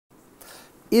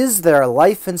Is there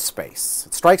life in space?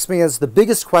 It strikes me as the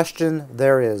biggest question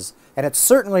there is, and it's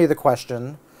certainly the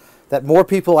question that more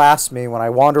people ask me when I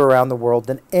wander around the world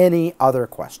than any other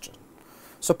question.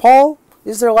 So, Paul,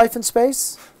 is there life in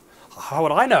space? How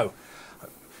would I know?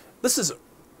 This is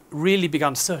really big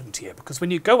uncertainty here, because when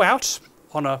you go out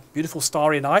on a beautiful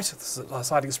starry night at the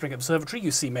Siding Spring Observatory,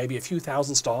 you see maybe a few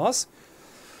thousand stars.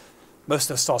 Most of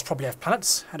those stars probably have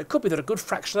planets, and it could be that a good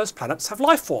fraction of those planets have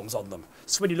life forms on them.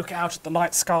 So when you look out at the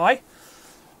night sky,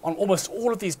 on almost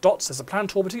all of these dots there's a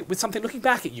planet orbiting with something looking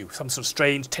back at you, some sort of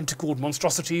strange tentacled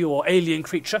monstrosity or alien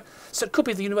creature. So it could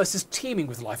be the universe is teeming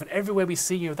with life, and everywhere we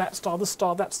see, that star, this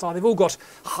star, that star, they've all got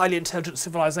highly intelligent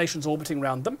civilizations orbiting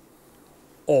around them.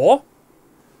 Or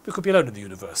we could be alone in the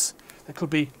universe. They could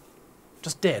be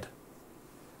just dead.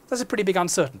 That's a pretty big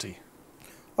uncertainty.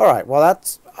 All right, well,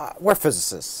 we're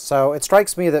physicists, so it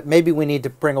strikes me that maybe we need to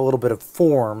bring a little bit of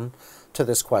form to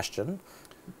this question.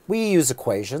 We use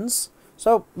equations,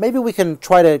 so maybe we can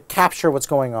try to capture what's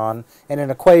going on in an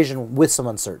equation with some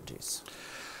uncertainties.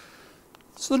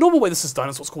 So the normal way this is done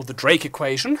is what's called the Drake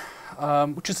equation,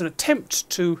 which is an attempt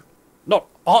to not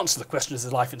answer the question, is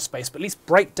there life in space, but at least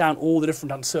break down all the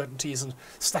different uncertainties and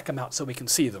stack them out so we can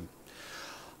see them.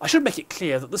 I should make it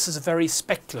clear that this is a very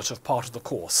speculative part of the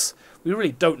course. We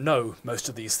really don't know most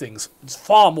of these things. It's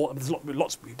far more, there's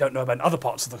lots we don't know about in other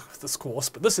parts of this course,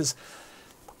 but this is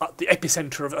at the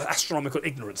epicenter of astronomical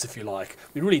ignorance, if you like.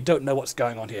 We really don't know what's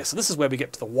going on here. So this is where we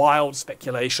get to the wild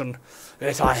speculation, we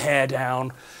let our hair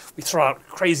down, we throw out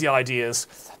crazy ideas.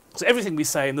 So everything we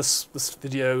say in this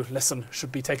video lesson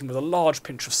should be taken with a large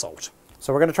pinch of salt.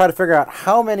 So we're going to try to figure out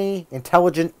how many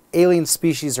intelligent alien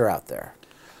species are out there.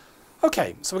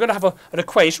 Okay, so we're going to have an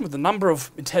equation with the number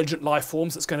of intelligent life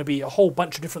forms that's going to be a whole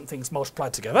bunch of different things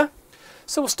multiplied together.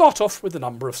 So we'll start off with the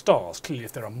number of stars. Clearly,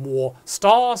 if there are more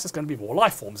stars, there's going to be more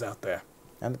life forms out there.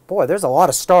 And boy, there's a lot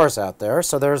of stars out there.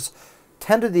 So there's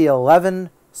 10 to the 11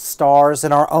 stars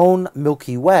in our own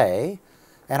Milky Way.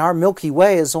 And our Milky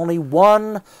Way is only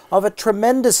one of a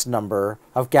tremendous number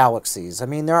of galaxies. I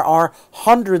mean, there are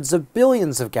hundreds of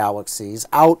billions of galaxies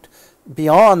out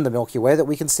beyond the Milky Way that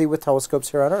we can see with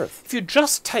telescopes here on Earth. If you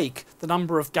just take the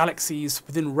number of galaxies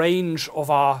within range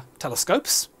of our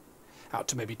telescopes, out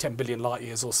to maybe 10 billion light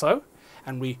years or so,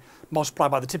 and we multiply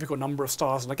by the typical number of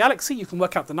stars in a galaxy, you can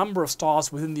work out the number of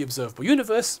stars within the observable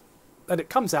universe, and it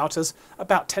comes out as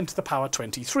about 10 to the power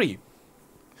 23,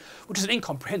 which is an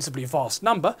incomprehensibly vast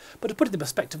number, but to put it in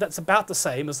perspective, that's about the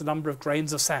same as the number of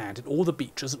grains of sand in all the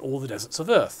beaches and all the deserts of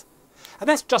Earth. And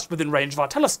that's just within range of our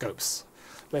telescopes,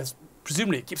 whereas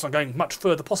presumably it keeps on going much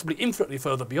further, possibly infinitely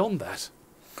further beyond that.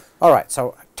 All right,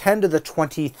 so 10 to the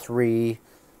 23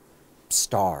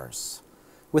 stars.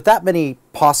 With that many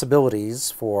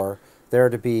possibilities for there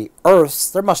to be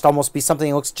Earths, there must almost be something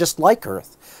that looks just like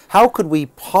Earth. How could we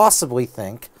possibly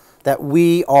think that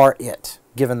we are it,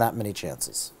 given that many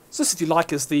chances? So this, if you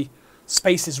like, is the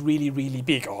space is really, really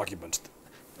big argument.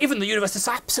 Even the universe is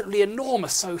absolutely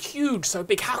enormous, so huge, so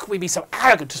big. How can we be so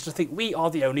arrogant as to think we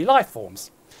are the only life forms?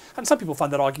 And some people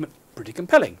find that argument pretty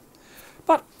compelling.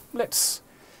 But let's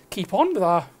keep on with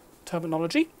our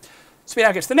terminology. So we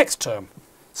now get to the next term.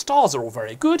 Stars are all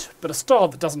very good, but a star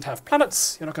that doesn't have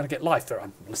planets, you're not going to get life there,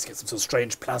 unless you get some sort of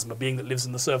strange plasma being that lives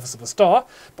in the surface of a star.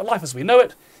 But life as we know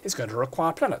it is going to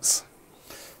require planets.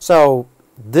 So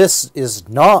this is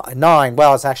not 9,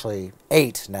 well, it's actually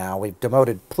 8 now. We've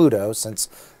demoted Pluto since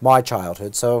my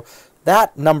childhood. So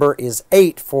that number is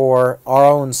 8 for our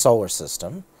own solar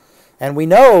system. And we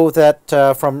know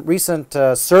that from recent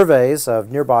surveys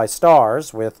of nearby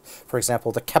stars with, for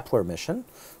example, the Kepler mission,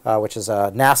 which is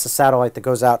a NASA satellite that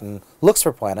goes out and looks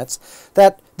for planets,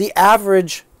 that the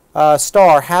average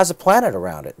star has a planet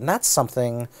around it. And that's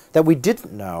something that we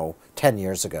didn't know 10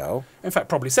 years ago. In fact,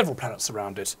 probably several planets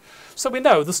around it. So we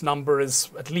know this number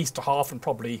is at least a half and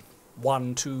probably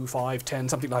 1, 2, 5, 10,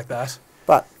 something like that.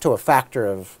 But to a factor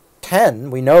of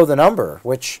 10, we know the number,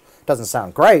 which doesn't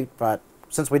sound great, but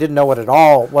since we didn't know what it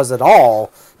all was at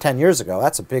all 10 years ago,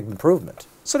 that's a big improvement.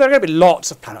 So there are going to be lots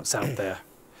of planets out there.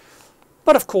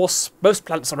 But of course, most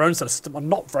planets in our own solar system are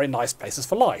not very nice places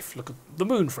for life. Look at the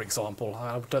moon, for example.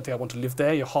 I don't think I want to live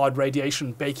there. Your hard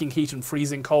radiation, baking heat and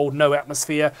freezing cold, no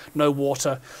atmosphere, no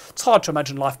water. It's hard to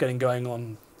imagine life going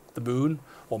on the moon,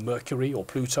 or Mercury, or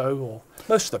Pluto, or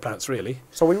most of the planets, really.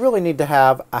 So we really need to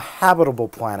have a habitable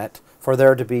planet for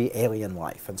there to be alien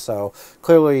life. And so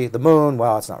clearly the moon,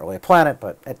 well, it's not really a planet,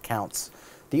 but it counts.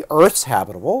 The Earth's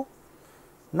habitable.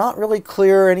 Not really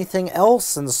clear anything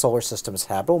else in the solar system is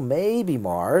habitable. Maybe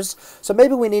Mars. So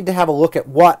maybe we need to have a look at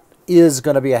what is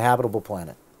going to be a habitable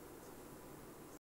planet.